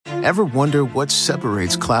Ever wonder what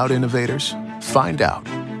separates cloud innovators? Find out.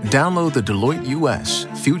 Download the Deloitte US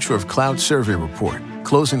Future of Cloud Survey Report,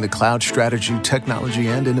 closing the cloud strategy, technology,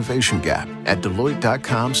 and innovation gap at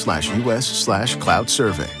Deloitte.com/US/cloud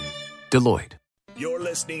survey. Deloitte. You're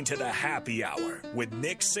listening to The Happy Hour with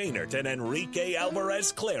Nick Sainert and Enrique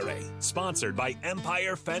Alvarez Clary, sponsored by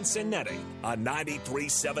Empire Fence and Netting on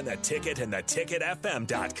 93.7 The Ticket and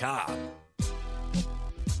theticketfm.com.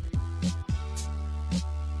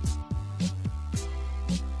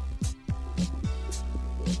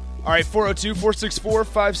 All right,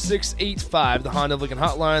 402-464-5685, the Honda Lincoln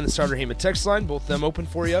Hotline, the Starter Heyman text line, both of them open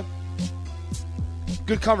for you.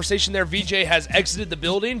 Good conversation there. VJ has exited the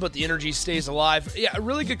building, but the energy stays alive. Yeah, a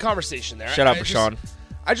really good conversation there. Shout out Rashawn.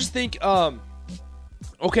 I just think,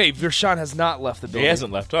 okay, Rashawn has not left the building. He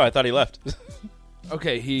hasn't left. Oh, I thought he left.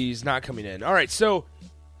 Okay, he's not coming in. All right, so.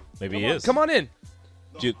 Maybe he is. Come on in.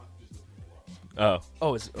 Dude. Oh.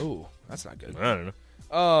 Oh, that's not good. I don't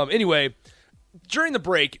know. Anyway, during the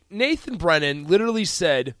break, Nathan Brennan literally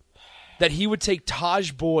said that he would take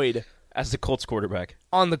Taj Boyd as the Colts quarterback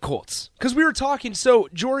on the Colts. Because we were talking, so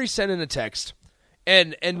Jory sent in a text,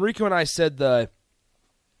 and Rico and I said that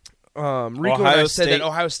Ohio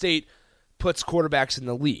State puts quarterbacks in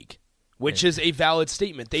the league, which is a valid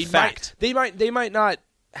statement. They might not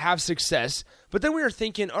have success, but then we were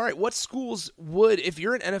thinking, all right, what schools would, if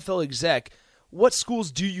you're an NFL exec, what schools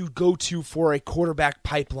do you go to for a quarterback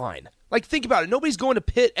pipeline? Like, think about it. Nobody's going to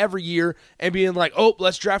Pitt every year and being like, oh,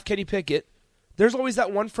 let's draft Kenny Pickett. There's always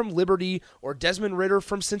that one from Liberty or Desmond Ridder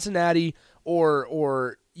from Cincinnati,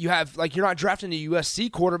 or you have, like, you're not drafting a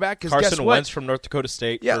USC quarterback because Carson Wentz from North Dakota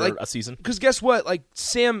State for a season. Because guess what? Like,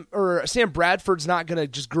 Sam Bradford's not going to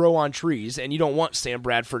just grow on trees, and you don't want Sam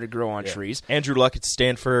Bradford to grow on trees. Andrew Luck at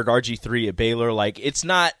Stanford, RG3 at Baylor. Like, it's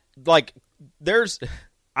not like there's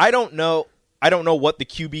 – I don't know what the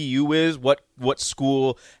QBU is, what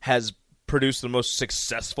school has produced the most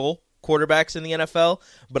successful quarterbacks in the NFL,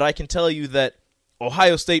 but I can tell you that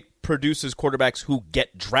Ohio State produces quarterbacks who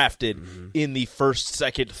get drafted in the first,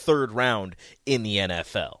 second, third round in the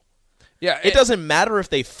NFL. Yeah, it doesn't matter if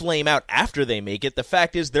they flame out after they make it. The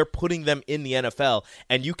fact is they're putting them in the NFL,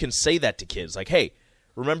 and you can say that to kids. Like, hey,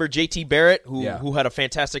 remember J.T. Barrett, who had a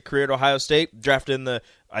fantastic career at Ohio State,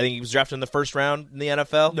 I think he was drafted in the first round in the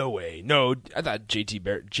NFL? No way. No, I thought J.T.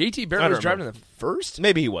 Barrett was drafted in the first?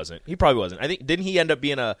 Maybe he wasn't. He probably wasn't. I think, didn't he end up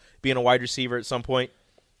being a wide receiver at some point?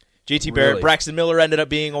 J.T. Barrett, really? Braxton Miller ended up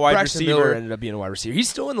being a wide receiver. Miller ended up being a wide receiver. He's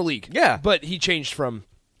still in the league. Yeah. But he changed from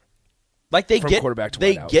quarterback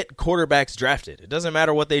to get quarterbacks drafted. It doesn't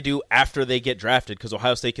matter what they do after they get drafted because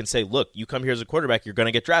Ohio State can say, look, you come here as a quarterback, you're going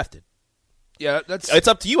to get drafted. Yeah, it's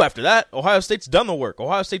up to you after that. Ohio State's done the work.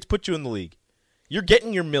 Ohio State's put you in the league. You're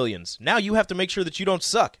getting your millions. Now you have to make sure that you don't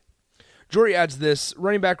suck. Jory adds this,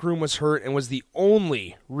 running back room was hurt and was the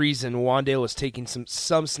only reason Wan'Dale was taking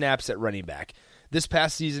some snaps at running back. This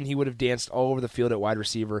past season, he would have danced all over the field at wide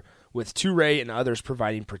receiver with Toure and others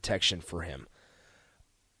providing protection for him.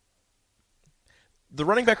 The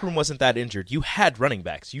running back room wasn't that injured. You had running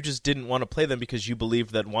backs. You just didn't want to play them because you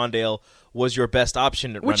believed that Wan'Dale was your best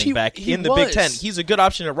option at running back in the Big Ten. He's a good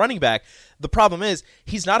option at running back. The problem is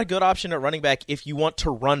he's not a good option at running back if you want to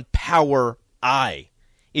run power I.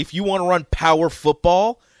 If you want to run power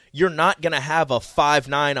football, you're not going to have a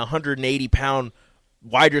 5'9", 180-pound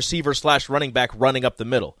wide receiver / running back running up the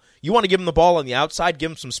middle. You want to give him the ball on the outside, give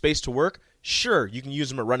him some space to work? Sure, you can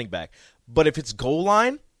use him at running back. But if it's goal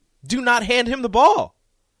line, do not hand him the ball.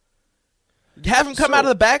 Have him come out of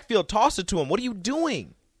the backfield, toss it to him. What are you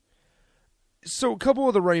doing? So a couple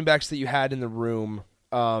of the running backs that you had in the room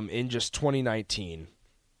in just 2019.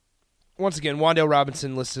 Once again, Wan'Dale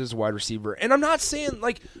Robinson listed as a wide receiver. And I'm not saying,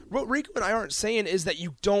 like, what Rico and I aren't saying is that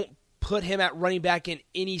you don't put him at running back in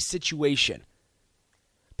any situation.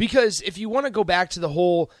 Because if you want to go back to the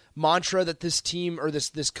whole mantra that this team or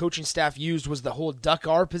this coaching staff used was the whole duck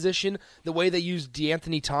R position, the way they used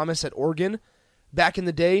DeAnthony Thomas at Oregon back in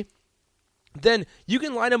the day, then you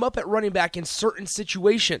can line him up at running back in certain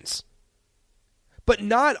situations. But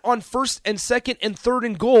not on first and second and third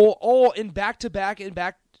and goal, all in back-to-back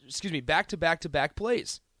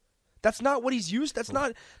plays. That's not what he's used. That's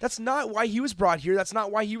not why he was brought here. That's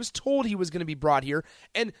not why he was told he was going to be brought here.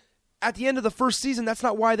 And at the end of the first season, that's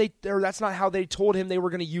not how they told him they were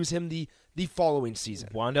going to use him the following season.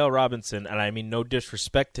 Wan'Dale Robinson, and I mean no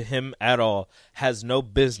disrespect to him at all, has no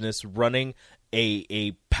business running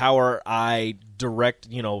a power I direct,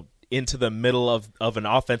 into the middle of an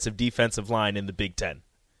offensive defensive line in the Big Ten.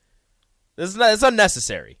 It's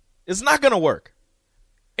unnecessary. It's not going to work.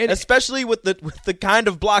 And especially with the kind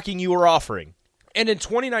of blocking you were offering. And in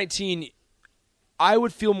 2019, I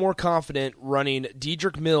would feel more confident running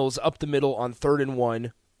Dedrick Mills up the middle on 3rd and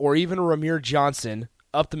 1, or even Ramir Johnson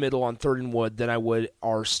up the middle on 3rd and 1 than I would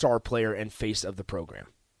our star player and face of the program.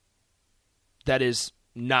 That is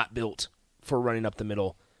not built for running up the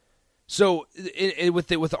middle. So with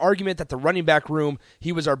the argument that the running back room,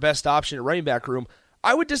 he was our best option at running back room,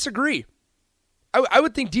 I would disagree. I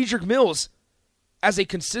would think Dedrick Mills, as a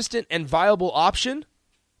consistent and viable option,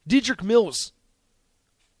 Dedrick Mills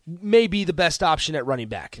may be the best option at running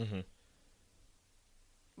back. Mm-hmm.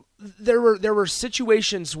 There were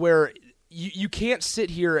situations where you can't sit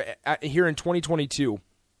here in 2022,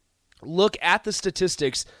 look at the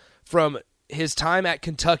statistics from his time at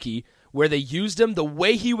Kentucky where they used him the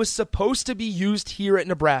way he was supposed to be used here at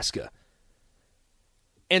Nebraska,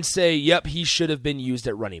 and say, yep, he should have been used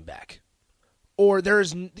at running back. Or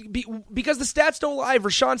because the stats don't lie.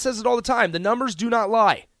 Rashawn says it all the time. The numbers do not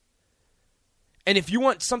lie. And if you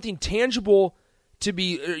want something tangible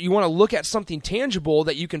you want to look at something tangible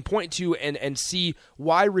that you can point to and see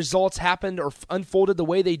why results happened or unfolded the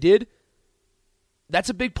way they did, that's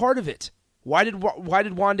a big part of it. Why did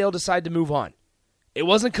Wan'Dale decide to move on? It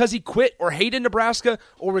wasn't because he quit or hated Nebraska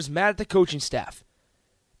or was mad at the coaching staff.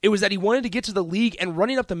 It was that he wanted to get to the league, and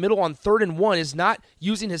running up the middle on 3rd and 1 is not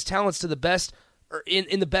using his talents to the best or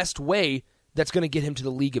in the best way that's going to get him to the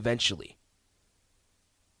league eventually.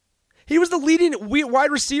 He was the leading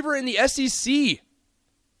wide receiver in the SEC.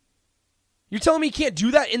 You're telling me he can't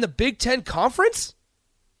do that in the Big Ten Conference?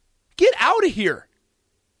 Get out of here.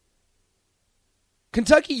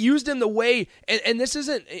 Kentucky used him the way, and this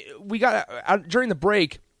isn't, we got, during the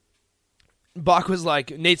break, Bach was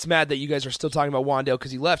like, Nate's mad that you guys are still talking about Wan'Dale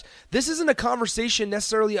because he left. This isn't a conversation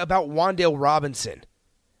necessarily about Wan'Dale Robinson.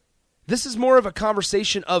 This is more of a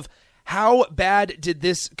conversation of how bad did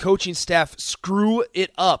this coaching staff screw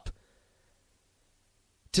it up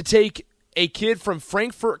to take a kid from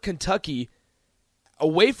Frankfort, Kentucky,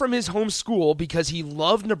 away from his home school because he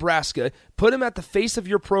loved Nebraska, put him at the face of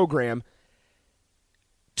your program,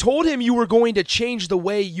 told him you were going to change the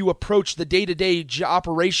way you approach the day-to-day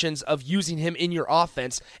operations of using him in your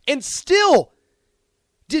offense, and still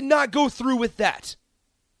did not go through with that,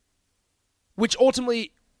 which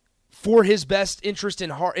ultimately, for his best interest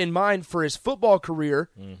in mind for his football career,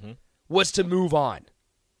 was to move on.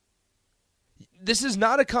 This is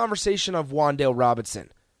not a conversation of Wan'Dale Robinson.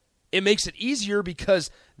 It makes it easier because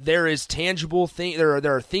there is tangible thing.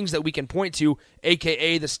 There are things that we can point to,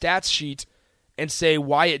 a.k.a. the stats sheet, and say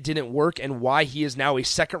why it didn't work and why he is now a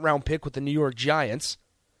second-round pick with the New York Giants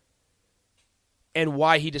and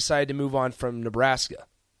why he decided to move on from Nebraska.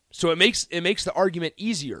 So it makes the argument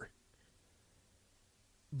easier.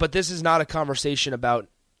 But this is not a conversation about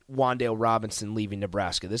Wan'Dale Robinson leaving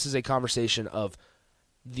Nebraska. This is a conversation of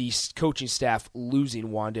the coaching staff losing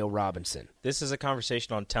Wan'Dale Robinson. This is a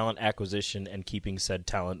conversation on talent acquisition and keeping said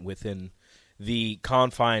talent within the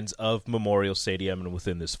confines of Memorial Stadium and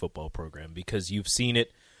within this football program, because you've seen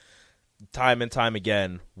it time and time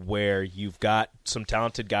again where you've got some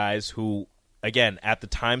talented guys who, again, at the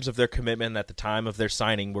times of their commitment, at the time of their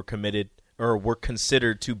signing, were committed or were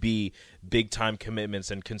considered to be big-time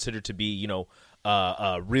commitments and considered to be,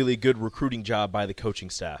 a really good recruiting job by the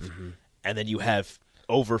coaching staff. Mm-hmm. And then you have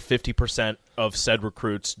over 50% of said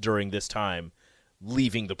recruits during this time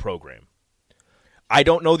leaving the program. I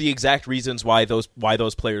don't know the exact reasons why those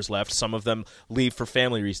players left. Some of them leave for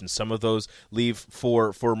family reasons. Some of those leave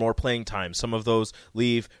for more playing time. Some of those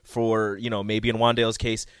leave for, maybe in Wan'Dale's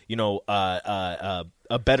case,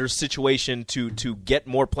 a better situation to get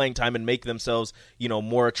more playing time and make themselves,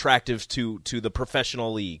 more attractive to the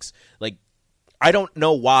professional leagues. Like, I don't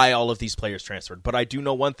know why all of these players transferred, but I do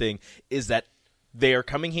know one thing is that they are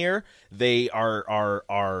coming here. They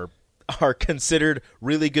are considered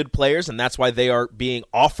really good players, and that's why they are being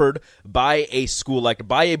offered by a school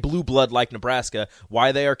by a blue blood like Nebraska,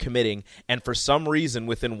 why they are committing, and for some reason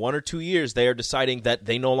within 1 or 2 years they are deciding that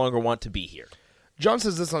they no longer want to be here. John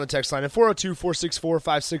says this on the text line at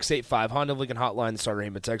 402-464-5685, Honda Lincoln Hotline, the Starter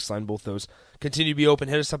Heyman text line. Both those continue to be open.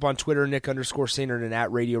 Hit us up on Twitter, Nick_Sainert, and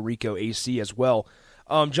at Radio Rico AC as well.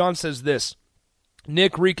 John says this: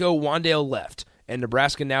 Nick, Rico, Wan'Dale left, and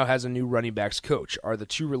Nebraska now has a new running backs coach. Are the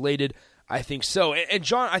two related? I think so. And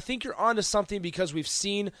John, I think you're onto something because we've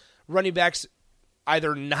seen running backs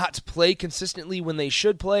either not play consistently when they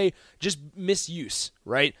should play, just misuse,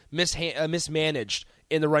 right? Mismanaged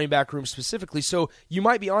in the running back room specifically. So you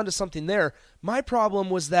might be onto something there. My problem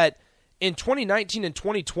was that in 2019 and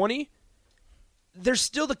 2020, there's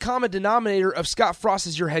still the common denominator of Scott Frost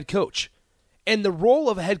as your head coach. And the role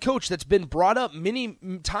of a head coach that's been brought up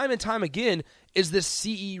time and time again is this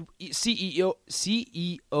CEO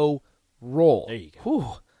roll. There you go. Whew,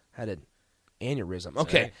 had an aneurysm. That's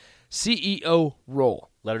Okay. right. CEO roll.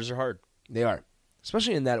 Letters are hard. They are,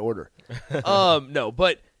 especially in that order. No,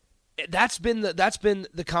 but that's been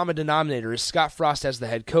the common denominator is Scott Frost as the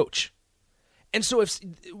head coach. And so if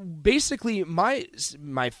basically my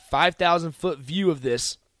 5,000 foot view of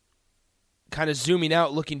this, kind of zooming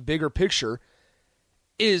out, looking bigger picture,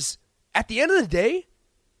 is at the end of the day,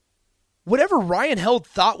 whatever Ryan Held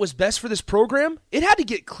thought was best for this program, it had to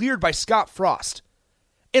get cleared by Scott Frost.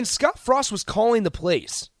 And Scott Frost was calling the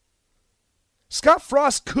plays. Scott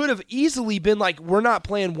Frost could have easily been like, we're not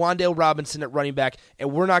playing Wan'Dale Robinson at running back,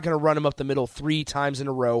 and we're not going to run him up the middle 3 times in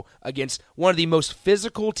a row against one of the most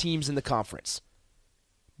physical teams in the conference.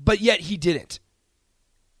 But yet he didn't.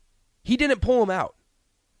 He didn't pull him out.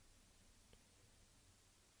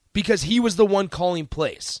 Because he was the one calling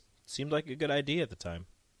plays. Seemed like a good idea at the time.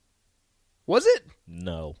 Was it?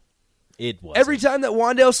 No, it wasn't. Every time that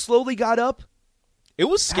Wan'Dale slowly got up, it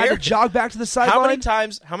was scary. had to jog back to the sideline.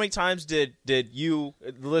 How many times did you,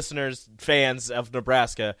 the listeners, fans of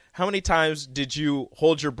Nebraska, how many times did you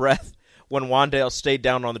hold your breath when Wan'Dale stayed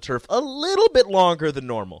down on the turf a little bit longer than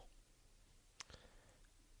normal?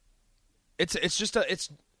 It's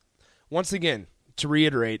once again, to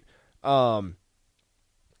reiterate,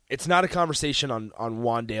 it's not a conversation on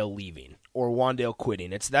Wan'Dale leaving or Wan'Dale quitting.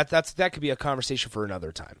 That could be a conversation for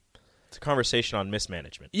another time. It's a conversation on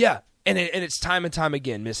mismanagement. Yeah, and it's time and time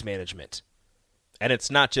again mismanagement. And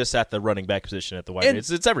it's not just at the running back position at the wide.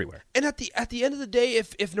 It's everywhere. And at the end of the day,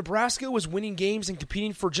 if Nebraska was winning games and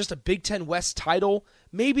competing for just a Big Ten West title,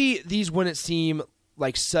 maybe these wouldn't seem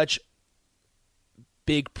like such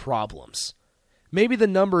big problems. Maybe the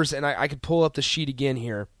numbers, and I could pull up the sheet again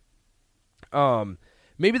here.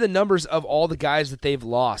 Maybe the numbers of all the guys that they've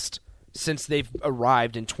lost since they've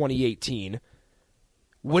arrived in 2018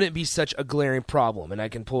 wouldn't be such a glaring problem, and I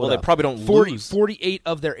can pull it up. Well, they probably don't lose. 48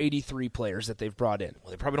 of their 83 players that they've brought in.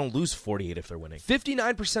 Well, they probably don't lose 48 if they're winning.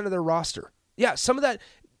 59% of their roster. Yeah, some of that,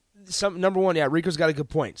 number one, yeah, Rico's got a good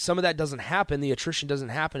point. Some of that doesn't happen. The attrition doesn't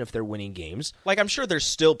happen if they're winning games. Like, I'm sure there's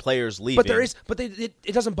still players leaving. But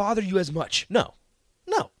it doesn't bother you as much. No.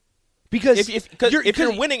 Because if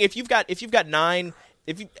you're winning, if you've got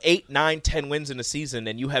 8, 9, 10 wins in a season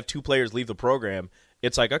and you have 2 players leave the program,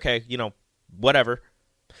 it's like, okay, whatever.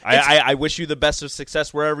 I wish you the best of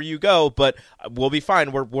success wherever you go, but we'll be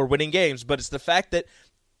fine. We're winning games. But it's the fact that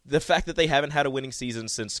they haven't had a winning season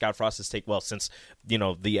since Scott Frost has since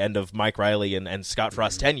the end of Mike Riley and Scott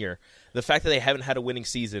Frost's tenure. The fact that they haven't had a winning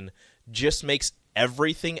season just makes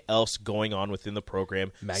everything else going on within the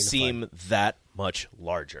program seem that much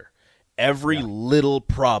larger. Every little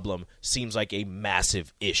problem seems like a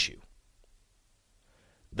massive issue.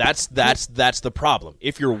 That's the problem.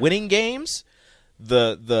 If you're winning games,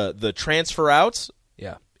 the transfer outs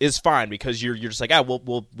is fine because you're just like,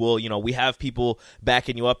 we'll we have people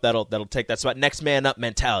backing you up that'll take that spot. Next man up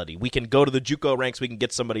mentality. We can go to the JUCO ranks, we can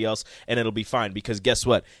get somebody else, and it'll be fine because guess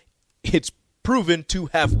what? It's proven to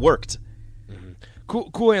have worked.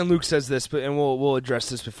 Cool and Luke says this, and we'll address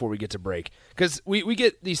this before we get to break because we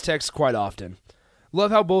get these texts quite often.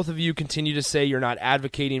 Love how both of you continue to say you're not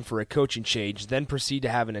advocating for a coaching change, then proceed to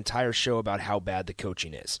have an entire show about how bad the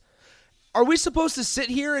coaching is. Are we supposed to sit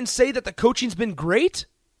here and say that the coaching's been great?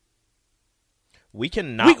 We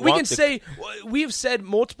cannot. We can say we have said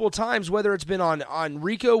multiple times, whether it's been on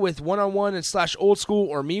Rico with one-on-one and / old school,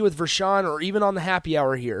 or me with Vershawn, or even on the happy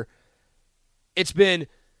hour here. It's been,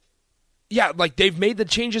 like they've made the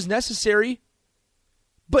changes necessary.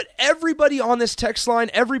 But everybody on this text line,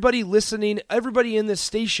 everybody listening, everybody in this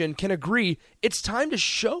station can agree it's time to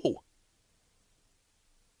show.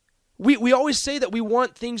 We always say that we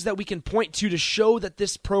want things that we can point to show that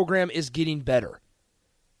this program is getting better.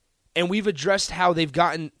 And we've addressed how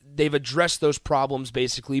they've addressed those problems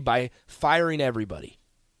basically by firing everybody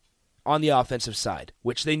on the offensive side,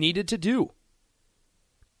 which they needed to do.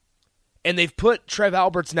 And they've put Trev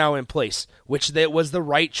Alberts now in place, which that was the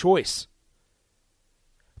right choice.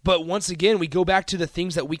 But once again, we go back to the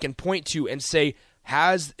things that we can point to and say,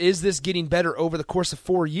 is this getting better over the course of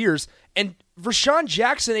 4 years? And Vershawn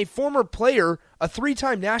Jackson, a former player, a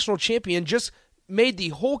 3-time national champion, just made the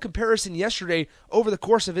whole comparison yesterday over the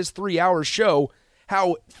course of his 3-hour show,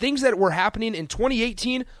 how things that were happening in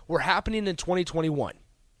 2018 were happening in 2021.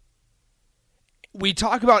 We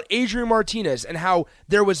talk about Adrian Martinez and how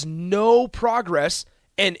there was no progress,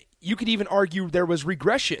 and you could even argue there was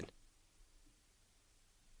regression.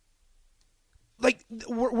 Like,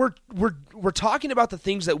 we're talking about the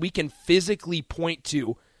things that we can physically point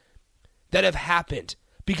to that have happened,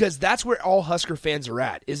 because that's where all Husker fans are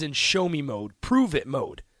at, is in show me mode, prove it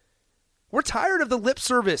mode. We're tired of the lip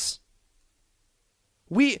service.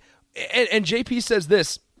 And JP says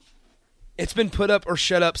this, it's been put up or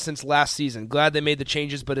shut up since last season. Glad they made the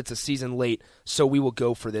changes, but it's a season late, so we will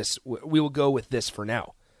go for this. We will go with this for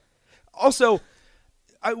now. Also,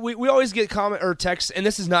 we always get comment or text, and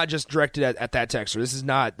this is not just directed at that texter. This is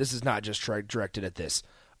not just directed at this.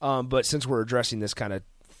 But since we're addressing this kind of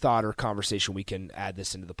thought or conversation, we can add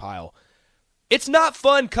this into the pile. It's not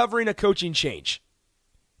fun covering a coaching change.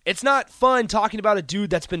 It's not fun talking about a dude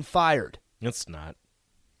that's been fired. It's not.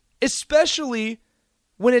 Especially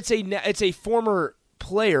when it's a former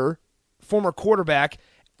player, former quarterback,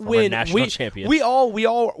 former national champion. We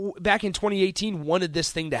all back in 2018 wanted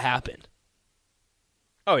this thing to happen.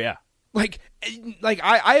 Oh yeah. Like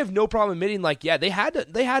I have no problem admitting they had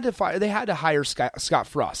to hire Scott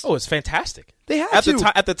Frost. Oh, it's fantastic. They had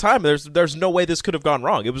to. At the time, there's no way this could have gone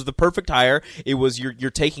wrong. It was the perfect hire. It was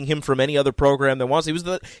you're taking him from any other program that wants. He was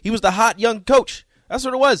the hot young coach. That's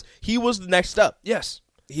what it was. He was the next up. Yes.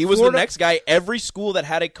 He was the next guy. Every school that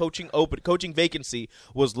had a coaching vacancy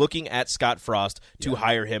was looking at Scott Frost to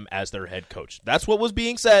hire him as their head coach. That's what was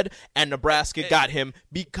being said, and Nebraska got him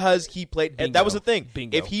because he played. And that was the thing.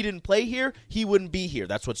 Bingo. If he didn't play here, he wouldn't be here.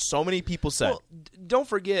 That's what so many people said. Well, don't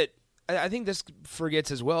forget, I think this forgets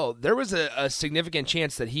as well, there was a significant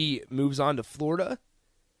chance that he moves on to Florida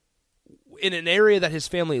in an area that his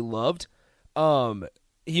family loved.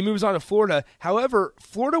 He moves on to Florida. However,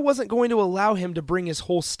 Florida wasn't going to allow him to bring his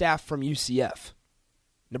whole staff from UCF.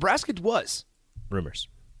 Nebraska was. Rumors.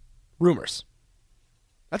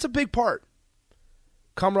 That's a big part.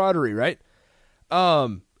 Camaraderie, right?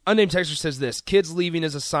 Unnamed texter says this. Kids leaving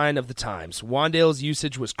is a sign of the times. Wan'Dale's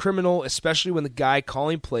usage was criminal, especially when the guy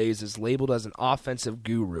calling plays is labeled as an offensive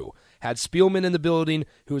guru. Had Spielman in the building,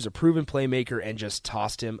 who was a proven playmaker, and just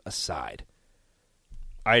tossed him aside.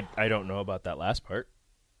 I don't know about that last part.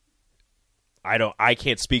 I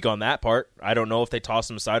can't speak on that part. I don't know if they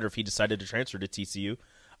tossed him aside or if he decided to transfer to TCU.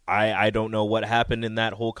 I don't know what happened in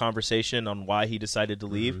that whole conversation on why he decided to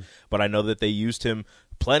leave, but I know that they used him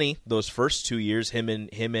plenty those first 2 years, him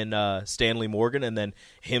and Stanley Morgan, and then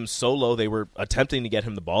him solo. They were attempting to get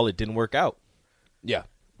him the ball. It didn't work out. Yeah,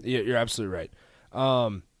 you're absolutely right.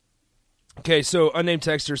 Okay, so unnamed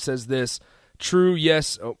texter says this. True,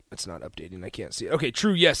 yes. Oh, it's not updating. I can't see it. Okay,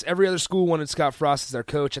 true, yes. Every other school wanted Scott Frost as their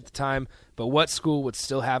coach at the time, but what school would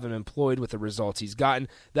still have him employed with the results he's gotten?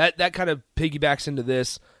 That kind of piggybacks into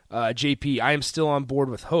this. JP, I am still on board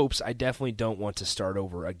with hopes. I definitely don't want to start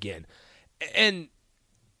over again. And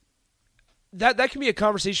that can be a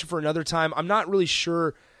conversation for another time. I'm not really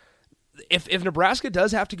sure if Nebraska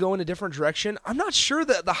does have to go in a different direction. I'm not sure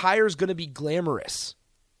that the hire is going to be glamorous.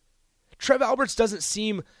 Trev Alberts doesn't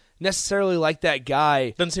seem necessarily like that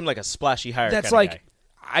guy. Doesn't seem like a splashy hire. That's kind of like,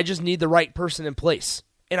 I just need the right person in place.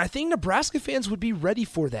 And I think Nebraska fans would be ready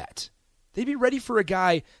for that. They'd be ready for a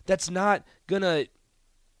guy that's not going to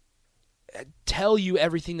tell you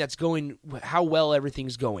everything that's going, how well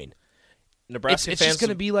everything's going. Nebraska it's fans just going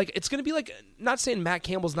to be like, not saying Matt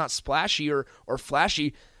Campbell's not splashy or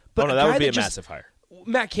flashy, but that would be a massive hire.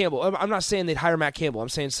 Matt Campbell, I'm not saying they'd hire Matt Campbell. I'm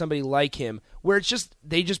saying somebody like him where it's just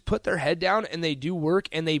they just put their head down and they do work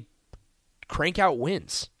and they crank out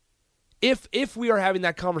wins. If we are having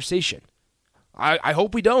that conversation, I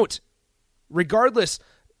hope we don't. Regardless,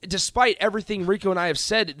 despite everything Rico and I have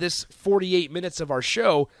said this 48 minutes of our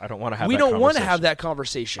show, I don't want to have. We that don't want to conversation. have that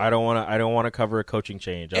conversation. I don't want to cover a coaching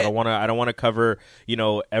change. I don't want to cover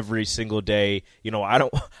every single day. I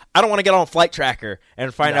don't want to get on Flight Tracker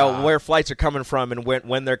and find out where flights are coming from and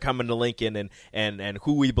when they're coming to Lincoln and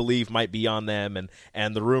who we believe might be on them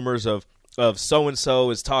and the rumors of so-and-so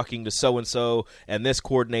is talking to so-and-so and this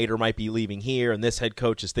coordinator might be leaving here and this head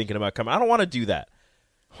coach is thinking about coming. I don't want to do that.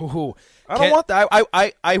 Ooh, I don't want that.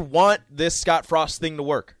 I want this Scott Frost thing to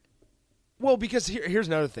work. Well, because here's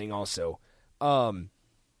another thing also.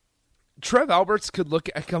 Trev Alberts could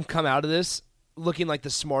come out of this looking like the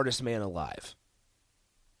smartest man alive.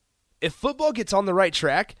 If football gets on the right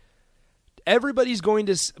track, everybody's going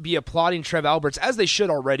to be applauding Trev Alberts, as they should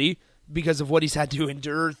already, because of what he's had to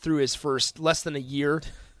endure through his first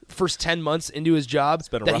 10 months into his job. It's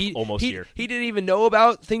been a rough almost year. He didn't even know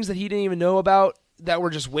about things that he didn't even know about that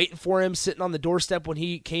were just waiting for him sitting on the doorstep when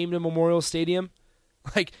he came to Memorial Stadium.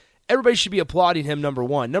 Like, everybody should be applauding him, number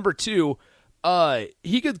one. Number two,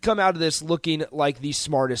 he could come out of this looking like the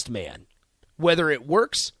smartest man. Whether it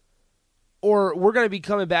works or we're going to be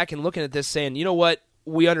coming back and looking at this saying, you know what,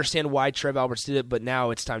 we understand why Trev Alberts did it, but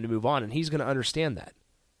now it's time to move on, and he's going to understand that.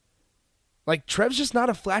 Like, Trev's just not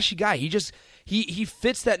a flashy guy. He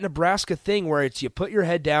fits that Nebraska thing where it's you put your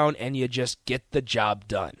head down and you just get the job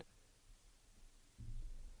done.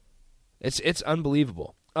 It's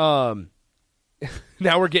unbelievable.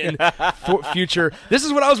 Now we're getting future. This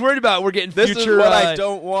is what I was worried about. We're getting future. This is what I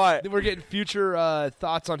don't want. We're getting future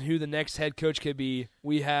thoughts on who the next head coach could be.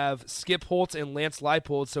 We have Skip Holtz and Lance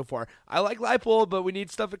Leipold so far. I like Leipold, but we need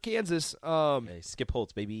stuff at Kansas. Hey, Skip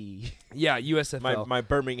Holtz, baby. Yeah, USFL. My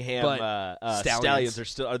Birmingham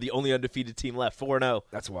Stallions are the only undefeated team left. 4-0.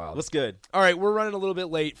 That's wild. What's good? All right, we're running a little bit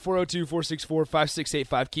late.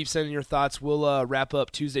 402-464-5685. Keep sending your thoughts. We'll wrap up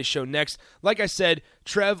Tuesday's show next. Like I said,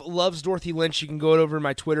 Trev loves Dorothy Lynch. You can go over to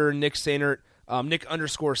my Twitter, Nick Sainert,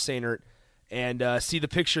 Nick_Sainert, and see the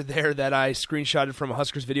picture there that I screenshotted from a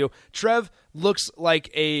Huskers video. Trev looks like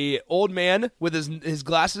a old man with his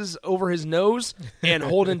glasses over his nose and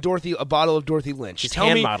holding a bottle of Dorothy Lynch. He's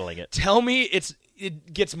hand-modeling it. Tell me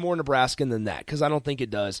it gets more Nebraskan than that, because I don't think it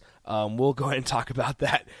does. We'll go ahead and talk about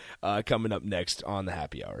that coming up next on the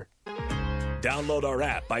Happy Hour. Download our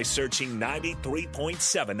app by searching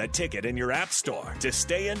 93.7 The Ticket in your app store to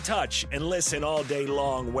stay in touch and listen all day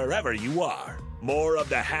long wherever you are. More of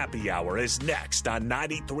the Happy Hour is next on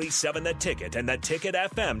 93.7 The Ticket and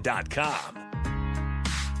theticketfm.com.